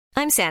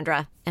I'm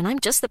Sandra, and I'm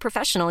just the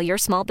professional your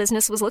small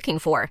business was looking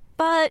for.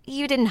 But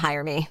you didn't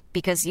hire me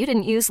because you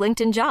didn't use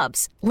LinkedIn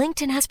Jobs.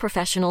 LinkedIn has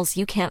professionals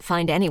you can't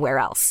find anywhere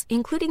else,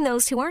 including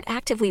those who aren't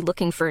actively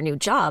looking for a new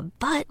job,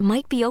 but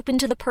might be open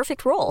to the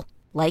perfect role,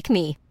 like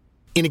me.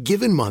 In a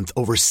given month,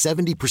 over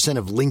 70%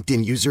 of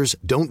LinkedIn users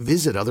don't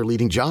visit other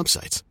leading job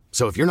sites.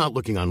 So if you're not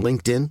looking on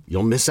LinkedIn,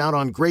 you'll miss out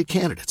on great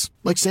candidates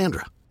like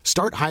Sandra.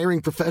 Start hiring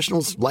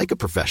professionals like a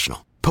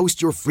professional.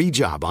 Post your free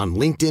job on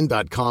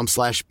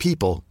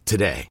linkedin.com/people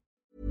today.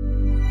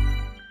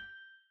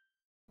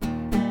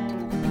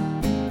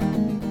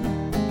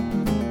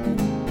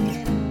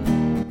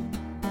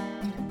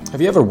 Have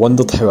you ever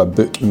wondered how a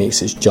book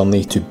makes its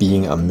journey to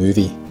being a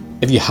movie?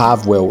 If you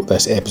have, well,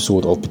 this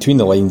episode of Between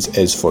the Lines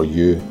is for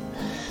you.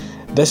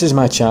 This is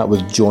my chat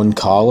with John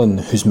Carlin,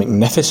 whose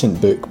magnificent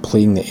book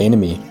Playing the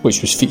Enemy, which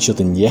was featured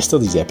in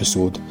yesterday's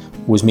episode,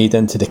 was made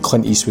into the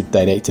Clint Eastwood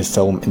directed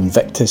film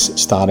Invictus,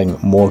 starring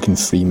Morgan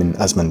Freeman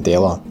as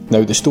Mandela.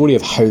 Now, the story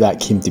of how that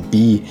came to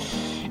be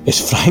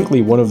is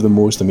frankly one of the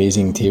most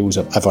amazing tales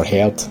I've ever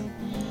heard.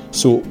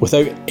 So,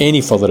 without any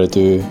further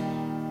ado,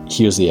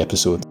 here's the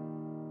episode.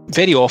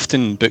 Very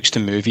often, books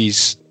to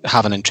movies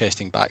have an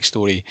interesting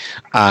backstory,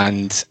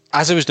 and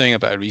as I was doing a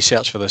bit of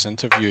research for this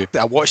interview,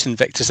 I watched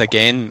Invictus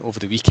again over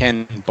the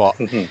weekend, but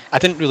I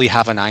didn't really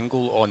have an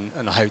angle on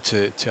how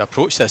to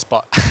approach this,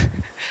 but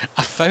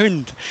I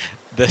found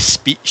this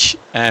speech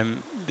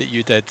that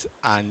you did,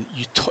 and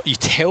you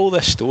tell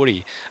this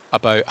story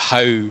about how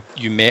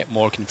you met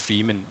Morgan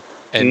Freeman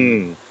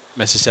in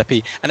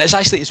Mississippi, and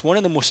it's one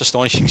of the most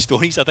astonishing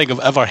stories I think I've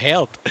ever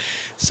heard.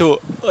 So,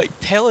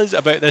 tell us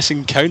about this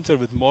encounter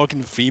with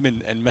Morgan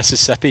Freeman in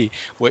Mississippi,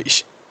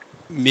 which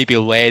maybe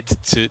led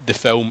to the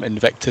film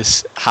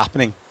Invictus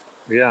happening.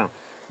 Yeah.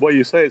 Well,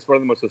 you say it's one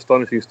of the most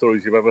astonishing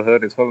stories you've ever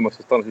heard. It's one of the most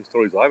astonishing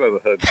stories I've ever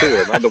heard too,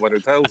 and I'm the one who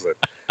tells it.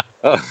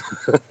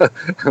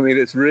 I mean,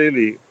 it's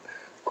really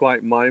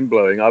quite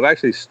mind-blowing. I've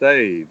actually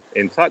stayed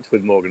in touch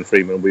with Morgan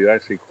Freeman. We were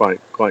actually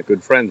quite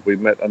good friends. We've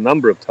met a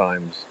number of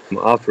times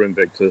after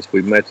Invictus.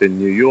 We've met in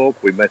New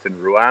York. We met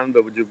in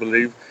Rwanda, would you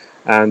believe?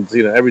 And,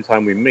 every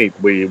time we meet,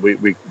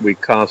 we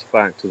cast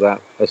back to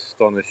that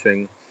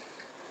astonishing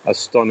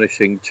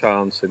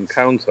chance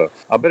encounter.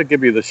 I better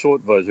give you the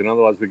short version,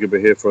 otherwise we could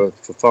be here for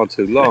far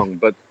too long.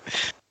 But,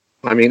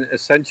 I mean,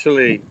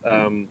 essentially,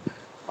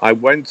 I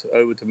went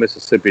over to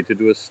Mississippi to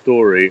do a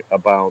story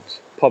about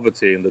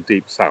poverty in the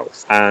Deep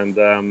South. And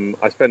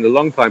I spent a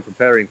long time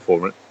preparing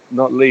for it,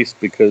 not least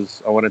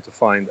because I wanted to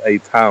find a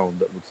town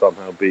that would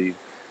somehow be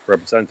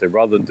representative.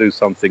 Rather than do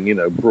something,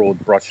 broad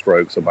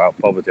brushstrokes about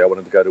poverty, I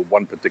wanted to go to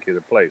one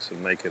particular place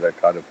and make it a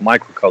kind of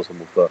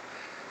microcosm of the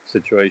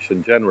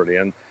situation generally.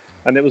 And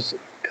it was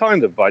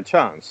kind of by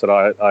chance that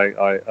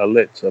I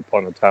lit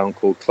upon a town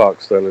called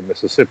Clarksdale in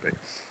Mississippi.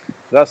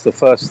 That's the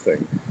first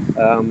thing.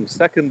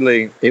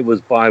 Secondly, it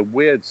was by a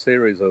weird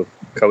series of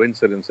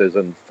coincidences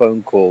and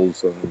phone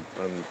calls, and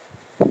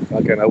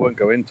again, I won't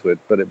go into it,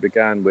 but it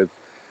began with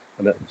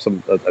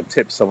a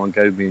tip someone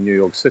gave me in New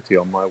York City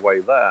on my way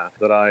there,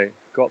 that I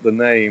got the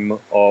name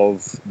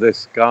of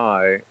this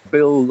guy,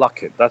 Bill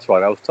Luckett. That's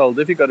right. I was told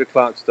if you go to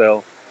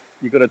Clarksdale,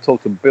 you've got to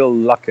talk to Bill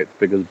Luckett,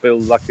 because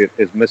Bill Luckett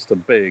is Mr.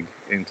 Big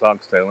in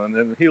Clarksdale, and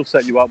then he'll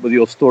set you up with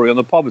your story on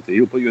the poverty.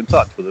 He'll put you in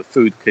touch with the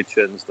food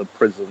kitchens, the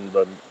prison,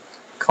 the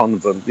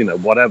convent,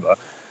 whatever.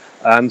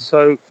 And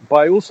so,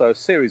 by also a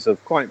series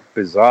of quite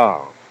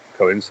bizarre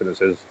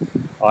coincidences,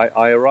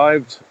 I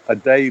arrived a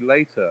day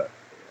later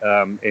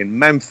in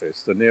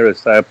Memphis, the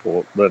nearest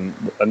airport, a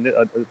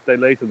day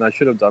later than I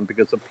should have done,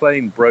 because the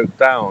plane broke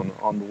down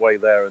on the way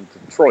there in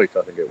Detroit,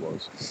 I think it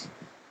was.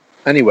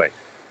 Anyway,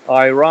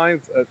 I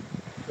arrived at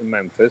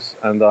Memphis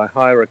and I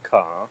hire a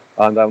car,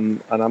 and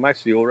I'm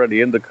actually already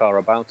in the car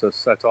about to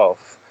set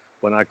off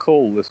when I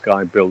call this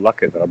guy Bill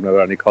Luckett that I've never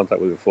had any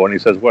contact with before, and he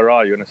says, "Where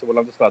are you?" And I said, "Well,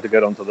 I'm just about to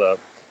get onto the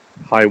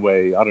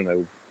highway,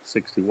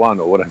 61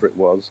 or whatever it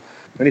was."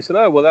 And he said,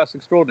 "Oh, well, that's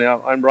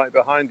extraordinary. I'm right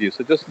behind you.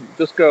 So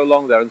just go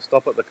along there and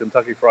stop at the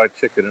Kentucky Fried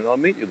Chicken, and I'll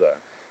meet you there."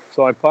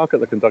 So I park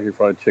at the Kentucky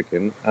Fried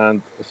Chicken,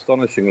 and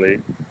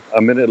astonishingly,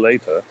 a minute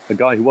later, a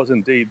guy who was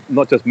indeed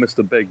not just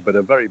Mr. Big, but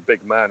a very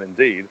big man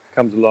indeed,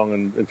 comes along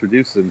and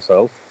introduces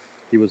himself.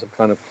 He was a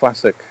kind of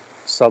classic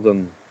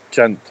Southern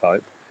gent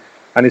type.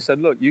 And he said,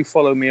 "Look, you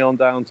follow me on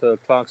down to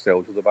Clarksdale,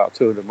 which is about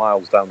 200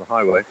 miles down the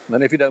highway.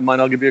 And if you don't mind,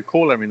 I'll give you a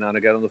call every now and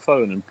again on the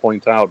phone and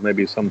point out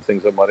maybe some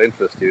things that might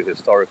interest you,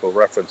 historical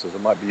references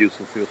that might be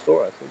useful for your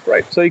story." I said,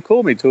 "Great." So he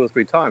called me 2 or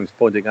 3 times,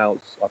 pointing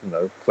out,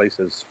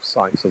 places,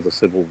 sites of the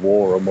Civil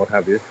War and what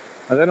have you.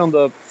 And then on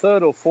the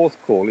 3rd or 4th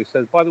call, he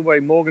says, "By the way,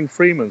 Morgan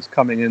Freeman's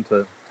coming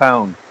into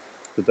town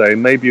today.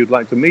 Maybe you'd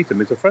like to meet him.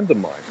 He's a friend of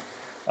mine."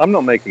 I'm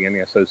not making any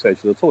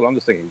association at all. I'm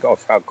just thinking,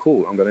 gosh, how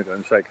cool. I'm going to go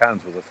and shake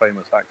hands with the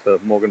famous actor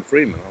Morgan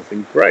Freeman. I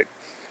think, great.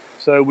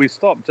 So we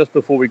stopped just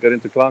before we get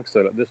into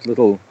Clarksdale at this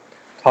little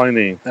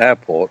tiny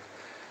airport.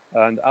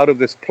 And out of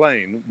this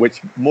plane,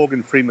 which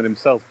Morgan Freeman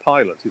himself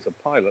pilots, he's a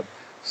pilot,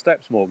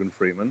 steps Morgan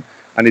Freeman,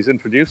 and he's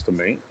introduced to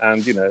me.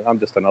 And, I'm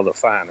just another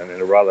fan. And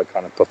in a rather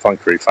kind of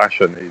perfunctory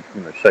fashion, he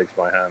shakes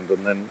my hand,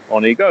 and then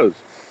on he goes.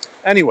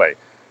 Anyway,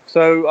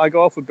 So I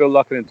go off with Bill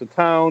Luckett into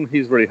town.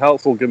 He's really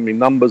helpful, giving me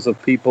numbers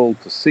of people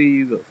to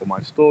see for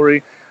my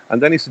story.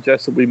 And then he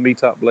suggests that we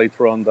meet up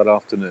later on that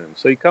afternoon.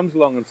 So he comes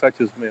along and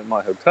fetches me at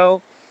my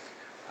hotel.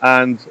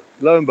 And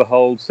lo and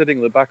behold, sitting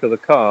in the back of the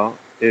car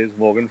is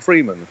Morgan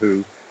Freeman,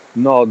 who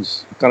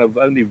nods, kind of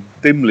only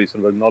dimly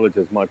sort of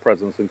acknowledges my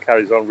presence and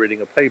carries on reading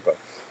a paper.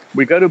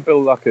 We go to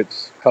Bill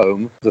Luckett's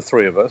home, the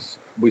three of us.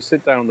 We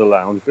sit down in the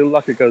lounge. Bill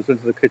Luckett goes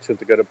into the kitchen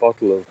to get a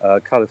bottle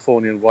of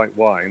Californian white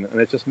wine,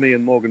 and it's just me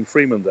and Morgan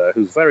Freeman there,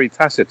 who's very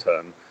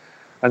taciturn.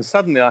 And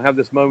suddenly I have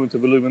this moment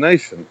of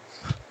illumination.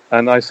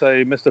 And I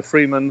say, Mr.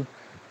 Freeman,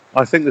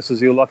 I think this is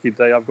your lucky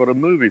day. I've got a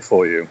movie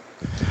for you.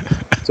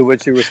 To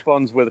which he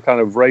responds with kind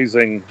of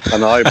raising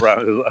an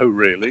eyebrow, oh,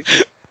 really?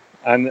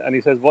 And he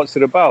says, what's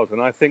it about?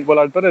 And I think, well,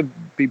 I'd better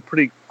be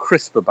pretty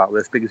crisp about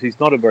this because he's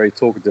not a very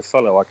talkative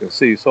fellow, I can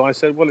see. So I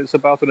said, well, it's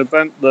about an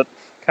event that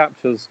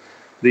captures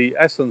the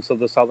essence of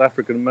the South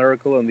African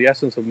miracle and the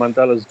essence of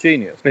Mandela's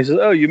genius. And he says,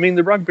 oh, you mean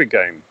the rugby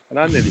game? And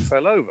I nearly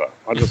fell over.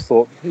 I just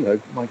thought,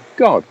 my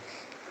God,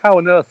 how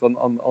on earth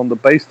on the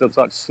basis of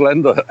such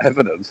slender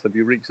evidence have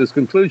you reached this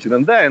conclusion?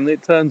 And then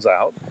it turns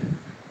out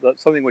that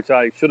something which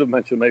I should have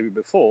mentioned maybe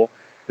before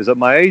is that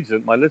my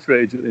agent, my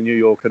literary agent in New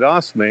York, had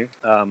asked me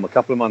a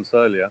couple of months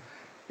earlier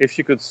if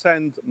she could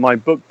send my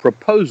book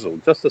proposal,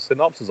 just a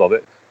synopsis of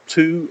it,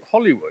 to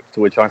Hollywood, to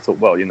which I thought,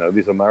 well,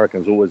 these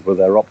Americans always with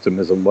their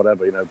optimism,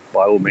 whatever,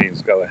 by all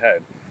means, go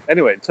ahead.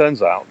 Anyway, it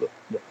turns out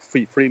that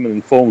Freeman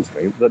informs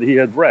me that he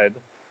had read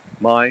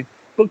my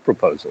book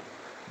proposal,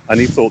 and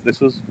he thought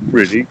this was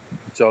really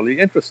jolly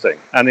interesting.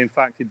 And in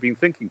fact, he'd been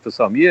thinking for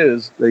some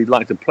years that he'd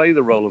like to play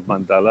the role of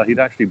Mandela. He'd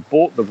actually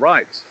bought the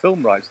rights,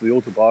 film rights to the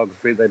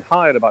autobiography. They'd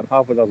hired about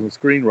half a dozen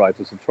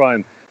screenwriters to try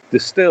and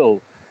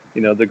distill,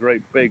 the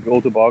great big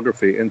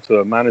autobiography into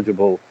a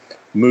manageable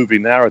movie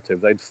narrative.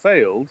 They'd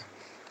failed,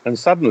 and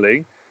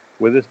suddenly,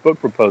 with this book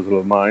proposal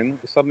of mine,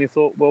 suddenly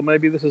thought, well,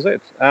 maybe this is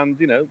it. And,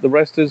 the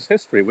rest is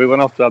history. We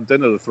went off to have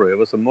dinner, the three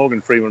of us, and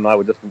Morgan Freeman and I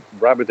were just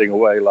rabbiting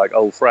away like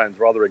old friends,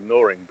 rather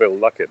ignoring Bill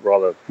Luckett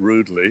rather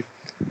rudely.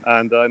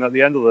 And at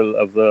the end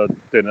of the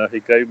dinner,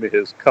 he gave me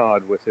his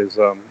card with his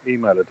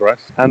email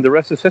address, and the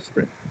rest is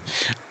history.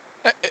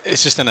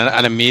 It's just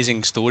an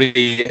amazing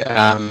story.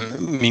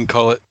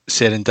 Call it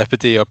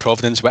serendipity or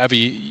providence, whatever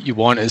you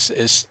want.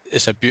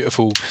 It's a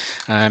beautiful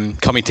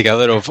coming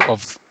together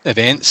of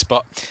events.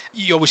 But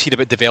you always hear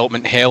about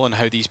development hell and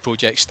how these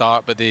projects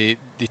start, but they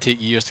take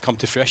years to come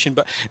to fruition.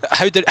 But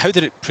how did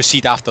it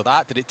proceed after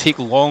that? Did it take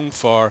long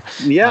for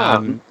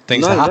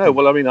things to happen? No.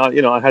 Well,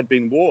 I had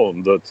been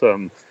warned that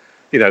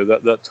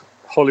that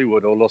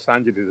Hollywood or Los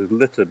Angeles is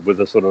littered with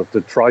a sort of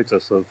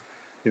detritus of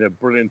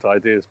brilliant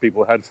ideas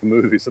people had for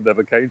movies that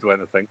never came to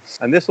anything.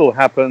 And this all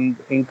happened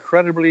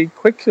incredibly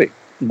quickly.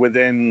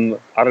 Within,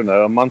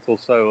 a month or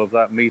so of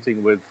that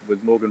meeting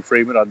with Morgan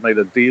Freeman, I'd made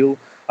a deal.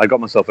 I got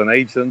myself an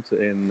agent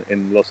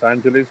in Los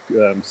Angeles,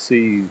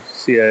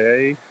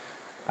 CAA,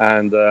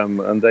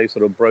 and they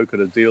sort of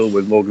brokered a deal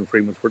with Morgan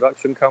Freeman's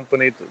production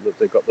company that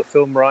they got the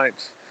film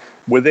rights.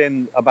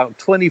 Within about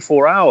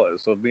 24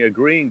 hours of me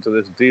agreeing to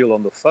this deal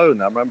on the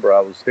phone, I remember I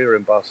was here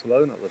in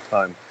Barcelona at the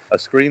time, a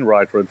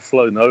screenwriter had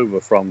flown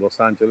over from Los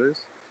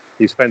Angeles.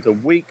 He spent a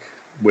week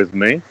with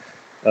me.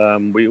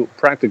 We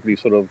practically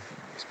sort of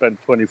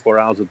spent 24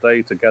 hours a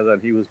day together,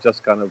 and he was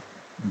just kind of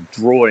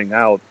drawing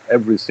out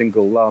every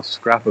single last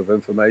scrap of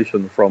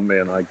information from me,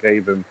 and I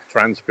gave him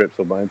transcripts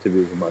of my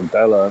interviews with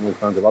Mandela and all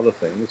kinds of other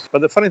things. But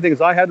the funny thing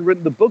is I hadn't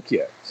written the book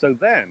yet. So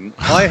then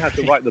I had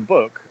to write the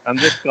book, and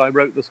this guy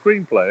wrote the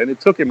screenplay, and it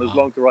took him as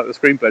long to write the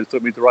screenplay as it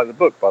took me to write the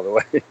book, by the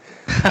way.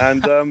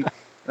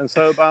 And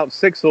so about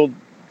 6 or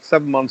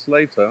 7 months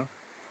later,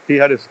 he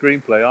had his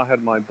screenplay, I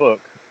had my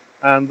book,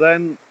 and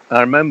then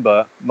I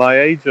remember my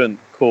agent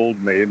called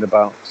me in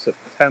about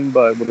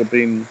September, it would have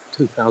been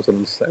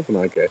 2007,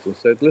 I guess, and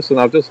said, listen,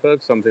 I've just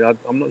heard something,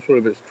 I'm not sure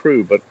if it's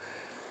true, but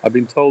I've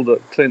been told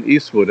that Clint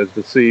Eastwood has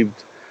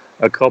received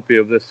a copy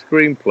of this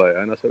screenplay.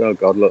 And I said, oh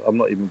God, look, I'm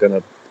not even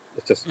going to,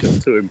 it's just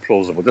too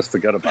implausible, just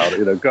forget about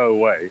it, go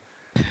away.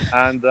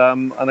 And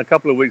a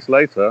couple of weeks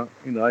later,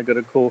 I got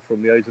a call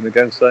from the agent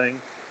again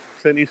saying,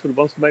 Clint Eastwood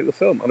wants to make the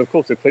film. And of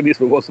course, if Clint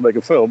Eastwood wants to make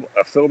a film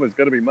is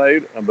going to be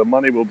made and the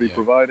money will be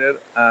provided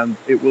and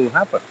it will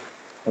happen.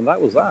 And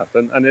that was that.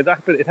 And it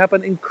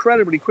happened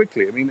incredibly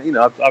quickly.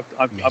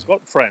 I've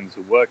got friends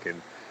who work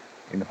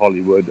in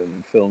Hollywood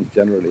and films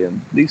generally,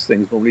 and these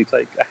things normally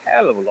take a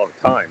hell of a lot of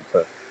time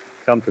to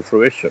come to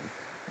fruition.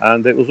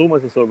 And it was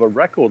almost a sort of a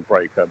record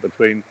breaker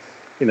between,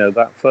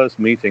 that first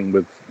meeting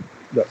with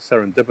that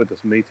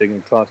serendipitous meeting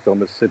in Clarksdale,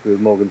 Mississippi with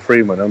Morgan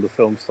Freeman and the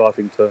film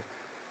starting to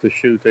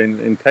shoot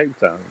in Cape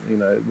Town.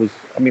 It was,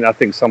 I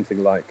think something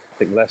like,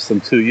 less than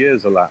 2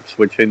 years elapsed,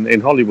 which in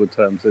Hollywood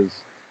terms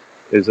is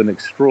an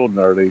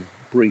extraordinarily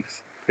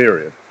brief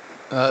period.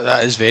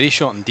 That is very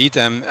short indeed.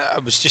 I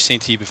was just saying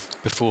to you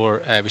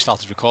before we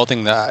started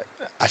recording that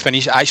I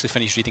actually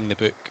finished reading the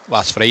book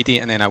last Friday,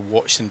 and then I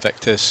watched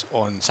Invictus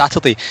on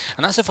Saturday,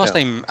 and that's the first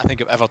time I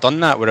think I've ever done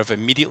that, where I've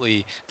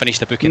immediately finished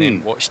the book and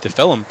then watched the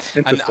film.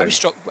 And I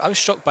was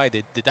struck by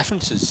the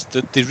differences.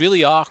 They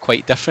really are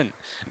quite different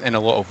in a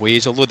lot of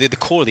ways. Although the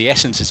core, the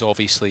essence is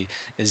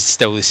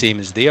still the same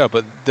as they are,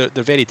 but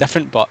they're very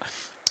different. But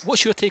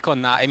what's your take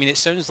on that? I mean, it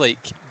sounds like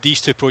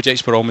these two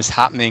projects were almost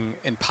happening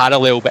in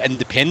parallel but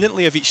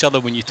independently of each other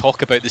when you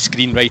talk about the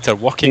screenwriter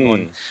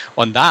working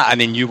on that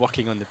and then you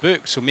working on the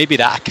book. So maybe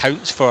that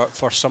accounts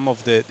for some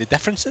of the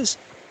differences?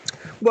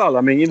 Well,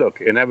 I mean, you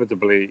look,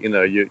 inevitably,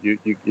 you're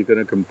going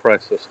to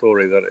compress a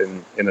story that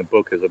in a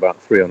book is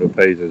about 300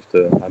 pages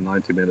to a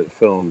 90-minute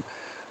film.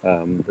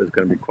 There's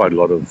going to be quite a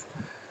lot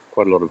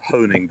of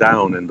honing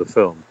down in the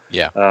film.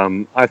 Yeah.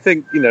 I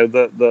think,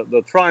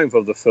 the triumph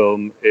of the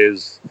film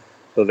is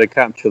that they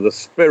capture the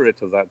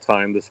spirit of that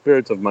time, the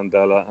spirit of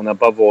Mandela, and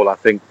above all, I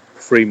think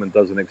Freeman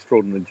does an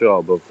extraordinary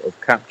job of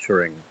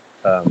capturing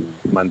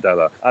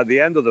Mandela. At the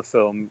end of the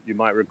film, you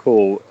might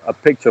recall, a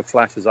picture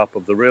flashes up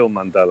of the real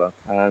Mandela,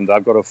 and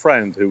I've got a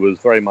friend who was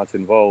very much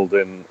involved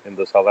in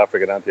the South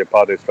African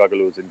anti-apartheid struggle,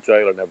 who was in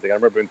jail and everything. I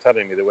remember him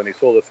telling me that when he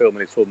saw the film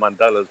and he saw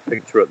Mandela's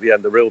picture at the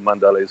end, the real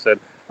Mandela, he said,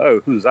 "Oh,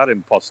 who's that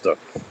imposter?"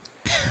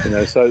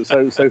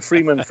 So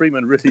Freeman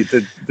really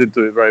did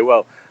do it very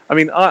well. I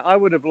mean, I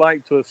would have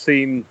liked to have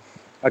seen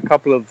a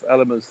couple of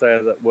elements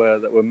there that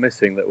were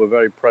missing, that were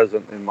very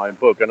present in my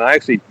book, and I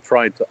actually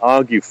tried to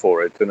argue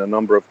for it in a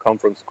number of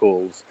conference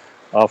calls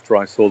after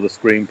I saw the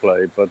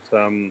screenplay.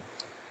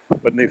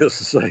 But needless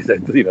to say,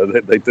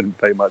 they didn't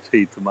pay much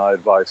heed to my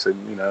advice,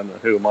 and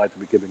who am I to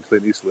be giving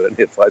Clint Eastwood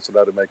any advice on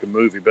how to make a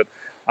movie? But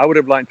I would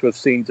have liked to have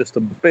seen just a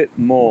bit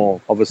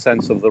more of a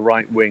sense of the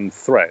right-wing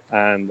threat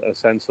and a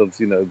sense of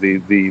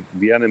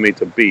the enemy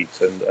to beat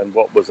and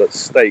what was at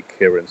stake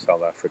here in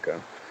South Africa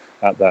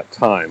at that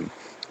time.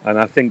 And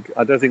I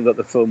don't think that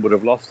the film would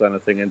have lost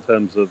anything in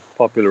terms of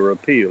popular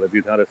appeal if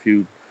you'd had a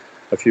few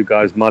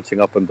guys marching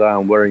up and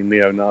down wearing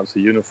neo-Nazi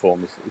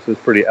uniforms. This is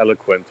pretty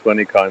eloquent to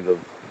any kind of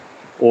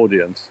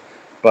audience,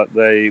 but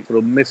they sort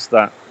of missed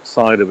that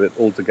side of it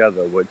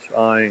altogether, which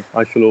I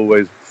shall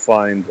always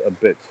find a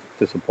bit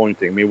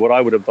disappointing. I mean, what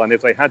I would have done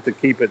if they had to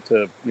keep it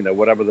to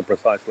whatever the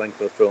precise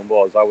length of the film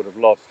was, I would have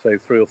lost, say,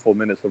 3 or 4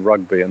 minutes of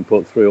rugby and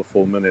put 3 or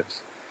 4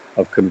 minutes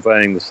of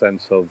conveying the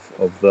sense of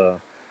the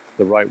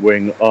right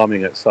wing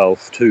arming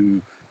itself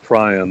to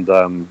try and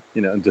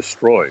and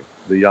destroy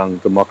the young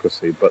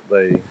democracy, but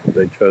they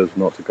chose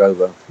not to go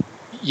there.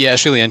 Yeah,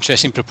 it's really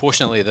interesting.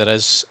 Proportionately, there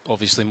is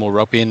obviously more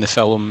rugby in the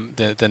film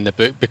than the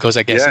book, because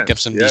I guess it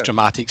gives them these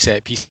dramatic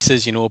set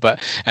pieces, But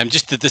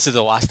this is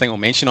the last thing I'll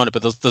mention on it.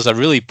 But there's a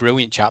really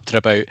brilliant chapter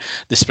about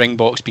the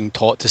Springboks being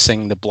taught to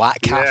sing the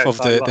black half of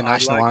the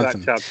national anthem. I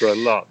like that chapter a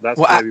lot. That's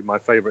maybe my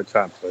favourite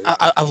chapter.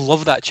 I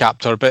love that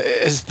chapter. But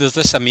there's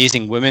this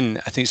amazing woman,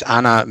 I think it's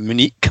Anna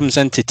Monique, comes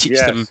in to teach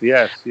them.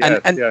 Yes.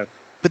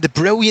 But the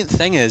brilliant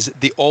thing is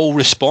they all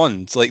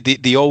respond. Like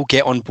they all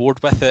get on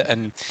board with it,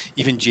 and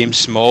even James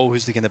Small,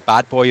 who's the kind of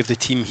bad boy of the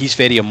team, he's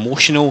very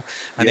emotional.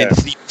 And then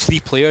three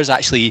players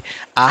actually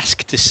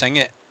ask to sing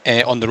it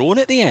on their own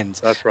at the end.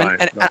 That's right.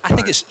 And I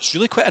think it's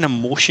really quite an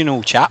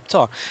emotional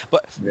chapter.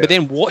 But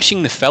then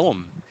watching the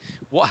film,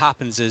 what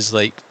happens is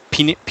like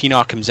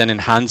Pienaar comes in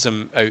and hands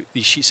them out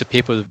these sheets of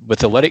paper with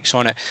the lyrics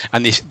on it,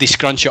 and they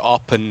scrunch it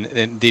up and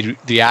they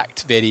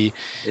react in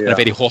a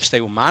very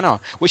hostile manner,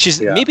 which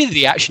is maybe the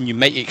reaction you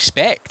might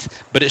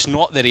expect, but it's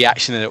not the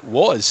reaction that it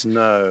was.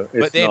 No,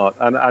 it's not.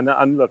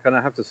 And look, and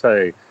I have to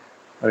say,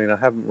 I mean, I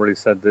haven't really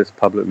said this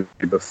publicly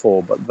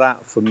before, but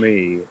that for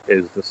me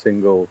is the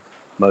single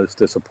most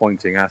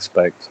disappointing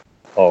aspect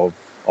of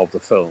the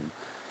film.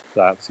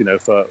 That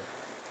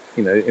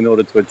in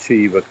order to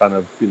achieve a kind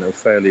of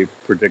fairly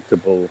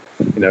predictable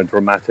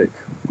dramatic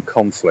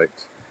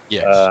conflict,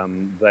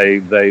 they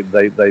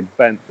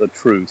bent the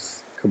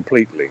truth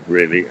completely,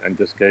 really, and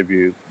just gave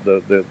you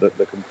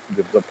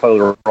the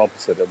polar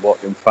opposite of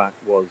what in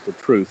fact was the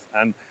truth.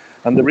 And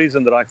the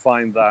reason that I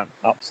find that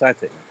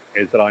upsetting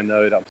is that I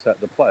know it upset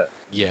the player.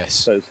 Yes.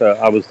 So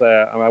I was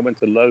there, and I went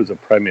to loads of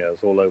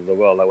premieres all over the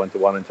world. I went to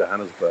one in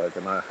Johannesburg,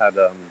 and I had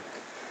I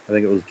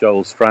think it was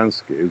Joel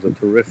Stransky, who's a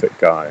terrific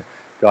guy.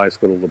 Guy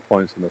scored all the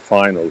points in the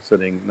final,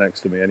 sitting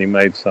next to me, and he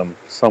made some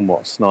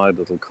somewhat snide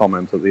little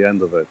comment at the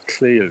end of it,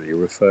 clearly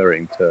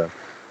referring to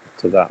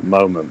that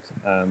moment.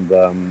 And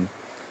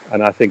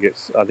I think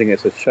it's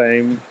a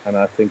shame, and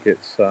I think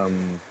it's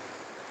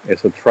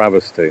a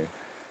travesty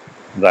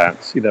that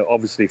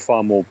obviously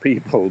far more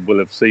people will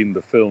have seen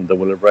the film than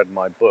will have read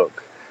my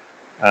book,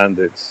 and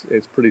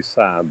it's pretty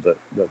sad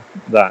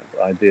that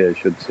idea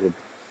should sort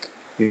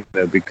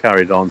of be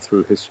carried on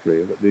through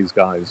history, that these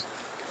guys.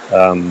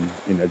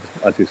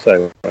 As you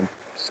say,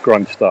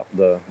 scrunched up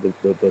the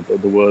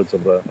words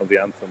of the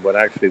anthem when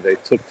actually they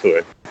took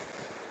to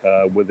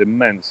it with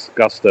immense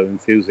gusto,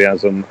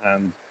 enthusiasm,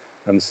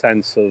 and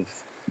sense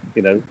of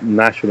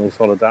national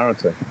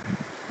solidarity.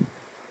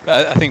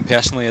 I think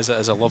personally, as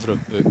a lover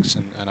of books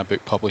and a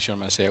book publisher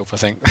myself, I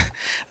think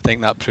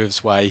that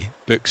proves why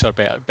books are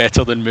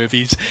better than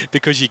movies,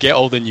 because you get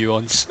all the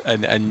nuance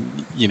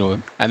and you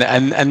know,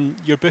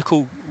 and your book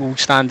will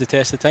stand the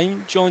test of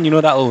time, John. You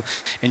know, that'll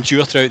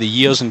endure throughout the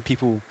years, and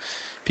people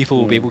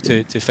will be able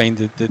to find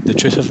the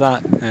truth of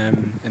that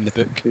in the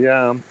book.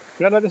 Yeah.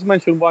 Can I just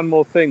mention one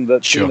more thing?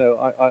 That sure. You know,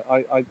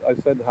 I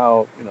said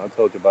how, you know, I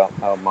told you about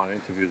how my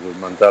interviews with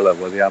Mandela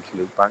were the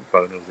absolute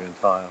backbone of the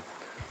entire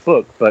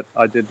book, but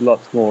I did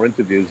lots more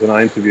interviews, and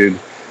I interviewed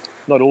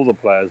not all the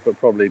players, but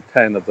probably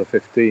 10 of the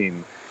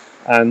 15,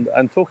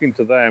 and talking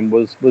to them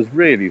was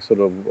really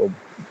sort of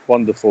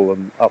wonderful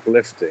and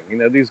uplifting. You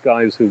know, these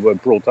guys who were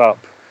brought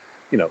up,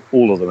 you know,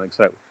 all of them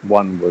except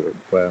one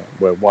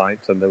were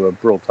white, and they were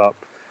brought up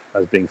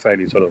as being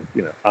fairly sort of,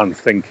 you know,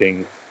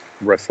 unthinking,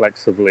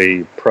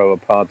 reflexively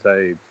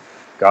pro-apartheid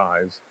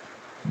guys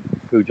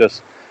who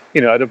just,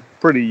 you know, at a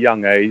pretty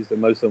young age,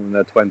 and most of them in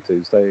their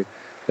 20s,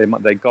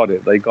 they got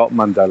it. They got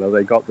Mandela.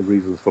 They got the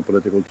reasons for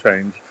political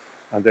change,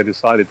 and they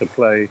decided to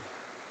play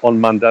on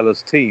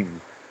Mandela's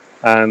team.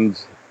 And,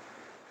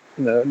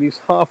 you know, at least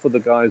half of the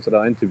guys that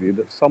I interviewed,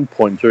 at some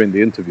point during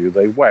the interview,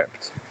 they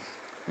wept.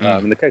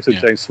 In the case of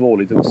James Small,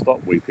 he didn't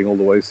stop weeping all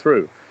the way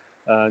through.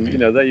 And, you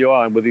know, there you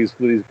are with these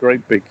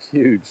great, big,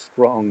 huge,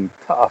 strong,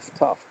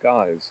 tough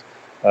guys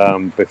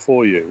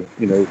before you,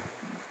 you know,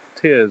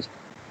 tears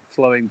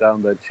flowing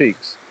down their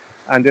cheeks.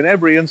 And in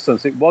every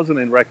instance, it wasn't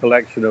in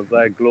recollection of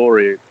their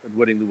glory at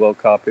winning the World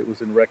Cup. It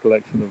was in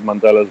recollection of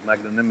Mandela's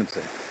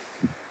magnanimity.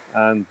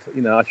 And,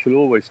 you know, I shall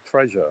always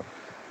treasure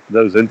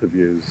those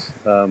interviews,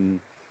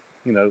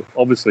 you know,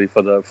 obviously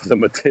for the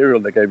material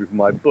they gave me for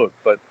my book,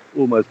 but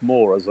almost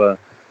more as a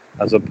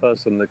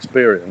personal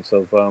experience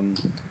of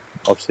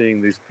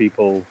seeing these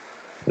people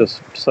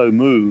just so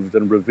moved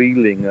and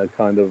revealing a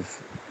kind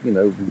of, you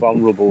know,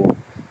 vulnerable,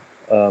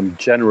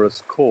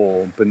 generous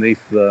core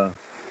beneath the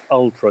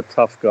ultra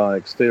tough guy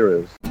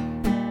exteriors.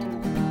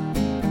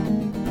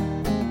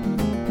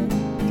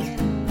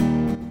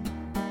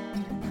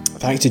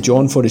 Thanks to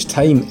John for his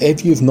time.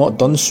 If you've not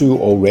done so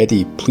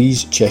already,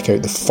 please check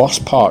out the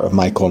first part of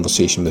my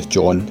conversation with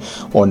John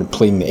on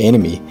Playing the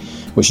Enemy,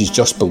 which is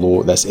just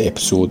below this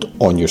episode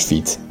on your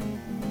feed.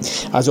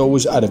 As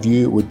always, a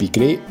review would be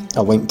great.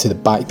 A link to the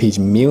Backpage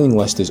mailing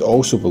list is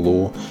also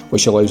below,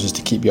 which allows us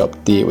to keep you up to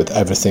date with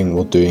everything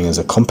we're doing as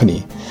a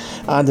company.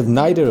 And if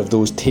neither of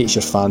those takes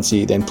your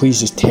fancy, then please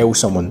just tell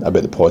someone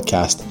about the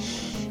podcast.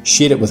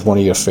 Share it with one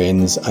of your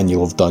friends, and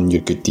you'll have done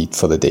your good deed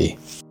for the day.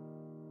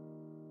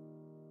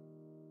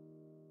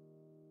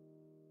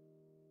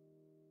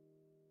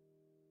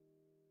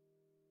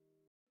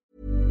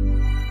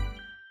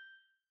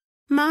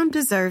 Mom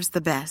deserves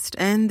the best,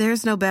 and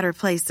there's no better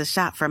place to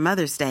shop for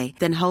Mother's Day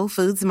than Whole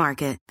Foods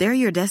Market. They're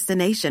your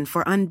destination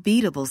for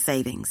unbeatable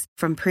savings,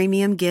 from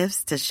premium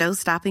gifts to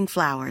show-stopping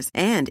flowers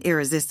and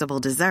irresistible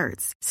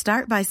desserts.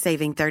 Start by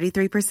saving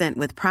 33%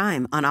 with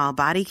Prime on all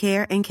body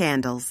care and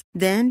candles.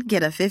 Then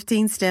get a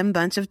 15-stem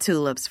bunch of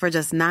tulips for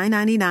just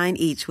 $9.99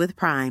 each with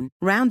Prime.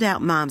 Round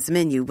out Mom's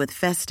menu with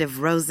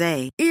festive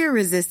rosé,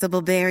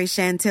 irresistible berry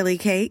chantilly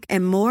cake,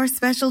 and more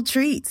special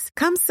treats.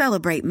 Come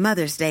celebrate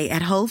Mother's Day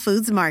at Whole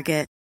Foods Market.